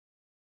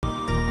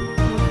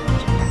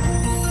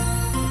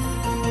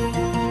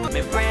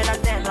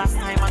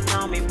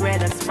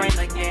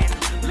friend again.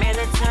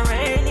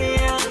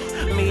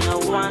 Mediterranean, me no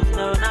want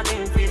no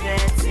nothing for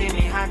that. See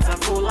me hearts are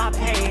full of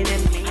pain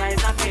and me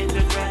eyes are pain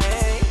to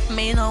gray.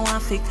 Me no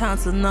want to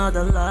count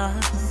another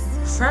love.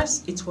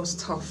 First, it was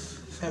tough,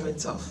 very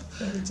tough.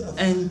 Very tough.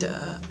 And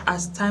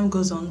as time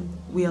goes on,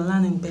 we are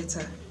learning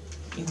better.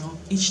 You know,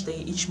 each day,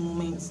 each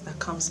moment that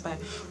comes by,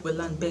 we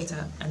learn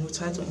better and we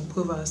try to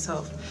improve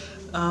ourselves.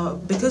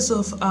 Because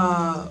of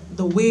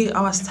the way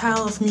our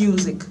style of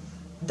music,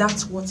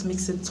 that's what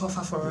makes it tougher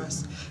for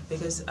us.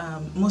 Because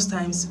most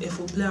times, if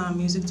we play our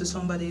music to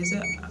somebody, they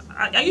say,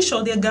 are you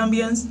sure they're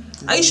Gambians?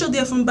 Are you sure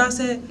they're from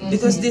Basse?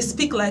 Because they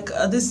speak like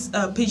this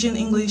Pidgin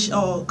English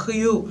or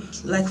Creole,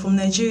 like from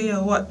Nigeria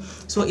or what.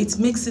 So it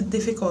makes it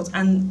difficult.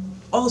 And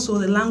also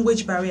the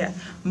language barrier.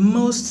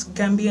 Most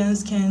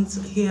Gambians can't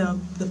hear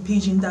the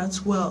Pidgin that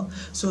well.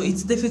 So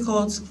it's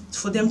difficult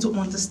for them to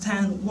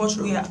understand what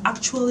we are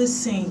actually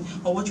saying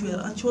or what we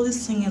are actually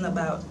singing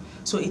about.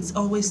 So it's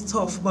always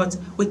tough, but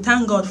we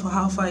thank God for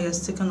how far He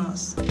has taken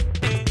us.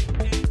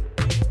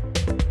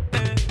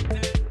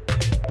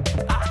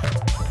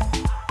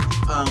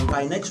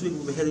 By next week,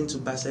 we'll be heading to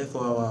Basse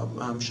for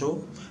our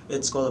show.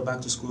 It's called a Back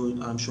to School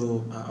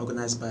show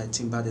organized by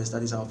Team Bades,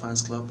 that is our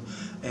fans club.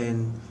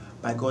 And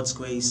by God's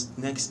grace,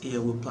 next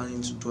year we're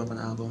planning to drop an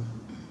album.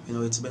 You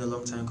know, it's been a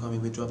long time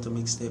coming. We dropped a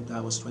mixtape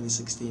that was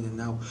 2016, and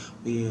now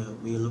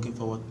we're looking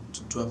forward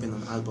to dropping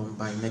an album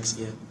by next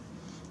year.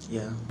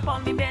 Yeah.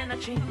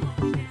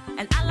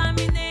 And